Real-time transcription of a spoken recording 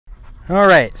All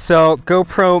right, so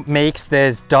GoPro makes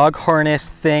this dog harness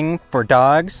thing for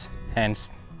dogs, hence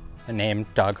the name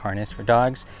Dog Harness for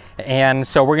Dogs. And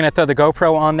so we're gonna throw the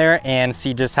GoPro on there and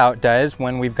see just how it does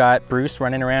when we've got Bruce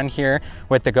running around here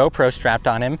with the GoPro strapped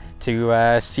on him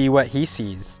to see what he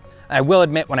sees. I will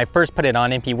admit, when I first put it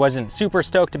on him, he wasn't super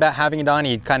stoked about having it on.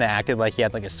 He kind of acted like he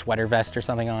had like a sweater vest or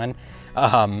something on.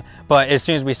 But as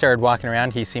soon as we started walking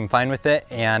around, he seemed fine with it.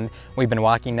 And we've been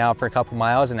walking now for a couple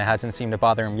miles and it hasn't seemed to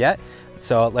bother him yet.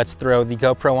 So let's throw the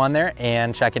GoPro on there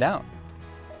and check it out.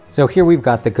 So here we've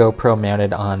got the GoPro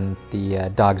mounted on the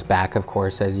dog's back, of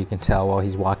course, as you can tell while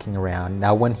he's walking around.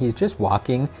 Now, when he's just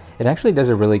walking, it actually does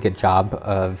a really good job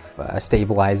of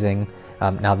stabilizing.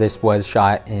 Now, this was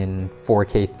shot in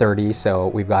 4K 30, so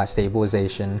we've got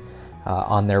stabilization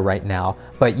on there right now.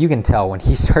 But you can tell when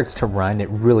he starts to run, it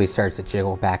really starts to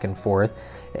jiggle back and forth.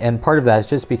 And part of that is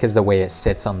just because the way it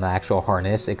sits on the actual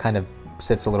harness, it kind of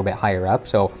sits a little bit higher up.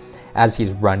 So as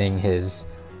he's running, his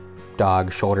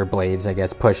dog shoulder blades, I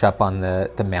guess, push up on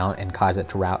the mount and cause it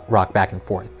to rock back and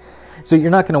forth. So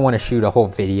you're not going to want to shoot a whole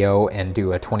video and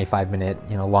do a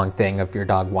 25-minute, long thing of your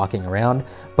dog walking around,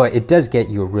 but it does get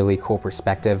you a really cool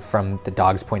perspective from the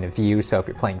dog's point of view. So if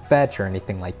you're playing fetch or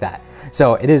anything like that,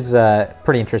 so it is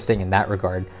pretty interesting in that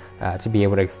regard to be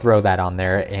able to throw that on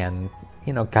there and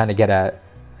kind of get a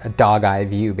dog eye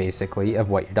view basically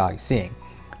of what your dog is seeing.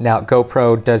 Now,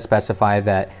 GoPro does specify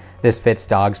that this fits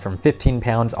dogs from 15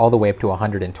 pounds all the way up to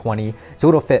 120. So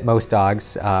it'll fit most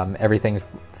dogs. Everything's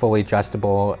fully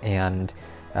adjustable and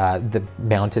the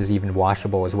mount is even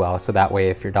washable as well. So that way,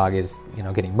 if your dog is,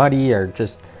 getting muddy or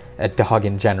just a dog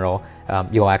in general,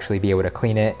 you'll actually be able to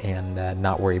clean it and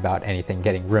not worry about anything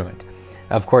getting ruined.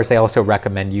 Of course, I also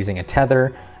recommend using a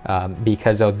tether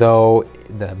because although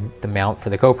the mount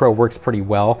for the GoPro works pretty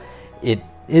well, it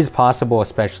is possible,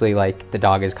 especially like the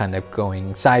dog is kind of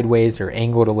going sideways or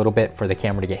angled a little bit, for the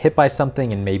camera to get hit by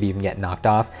something and maybe even get knocked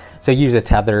off. So use a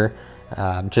tether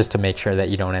just to make sure that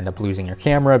you don't end up losing your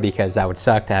camera, because that would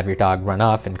suck to have your dog run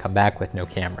off and come back with no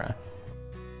camera.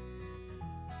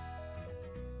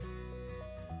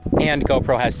 And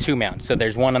GoPro has two mounts, so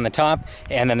there's one on the top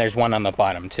and then there's one on the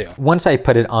bottom too. Once I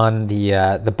put it on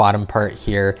the bottom part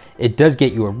here, it does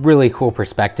get you a really cool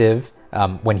perspective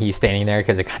when he's standing there,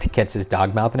 because it kind of gets his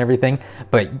dog mouth and everything.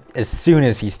 But as soon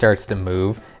as he starts to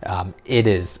move, it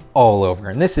is all over.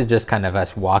 And this is just kind of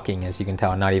us walking, as you can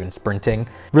tell, not even sprinting.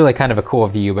 Really kind of a cool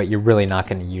view, but you're really not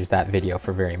going to use that video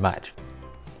for very much.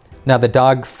 Now, the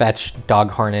Dog Fetch Dog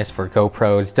harness for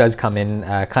GoPros does come in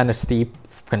kind of steep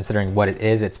considering what it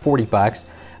is. It's 40 bucks.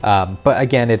 But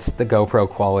again, it's the GoPro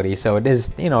quality, so it is,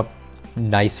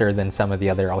 nicer than some of the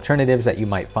other alternatives that you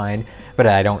might find, but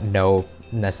I don't know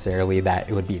necessarily that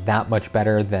it would be that much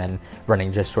better than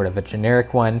running just sort of a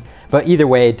generic one. But either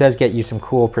way, it does get you some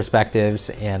cool perspectives,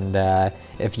 and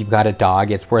if you've got a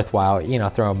dog, it's worthwhile,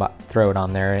 throw it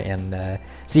on there and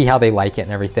see how they like it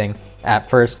and everything. At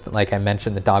first, like I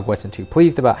mentioned, the dog wasn't too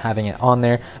pleased about having it on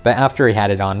there, but after he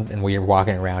had it on and we were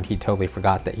walking around, he totally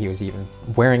forgot that he was even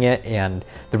wearing it, and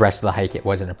the rest of the hike, it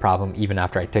wasn't a problem even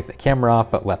after I took the camera off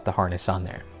but left the harness on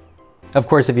there. Of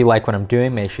course, if you like what I'm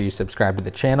doing, make sure you subscribe to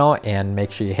the channel and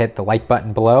make sure you hit the like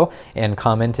button below and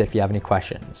comment if you have any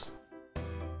questions.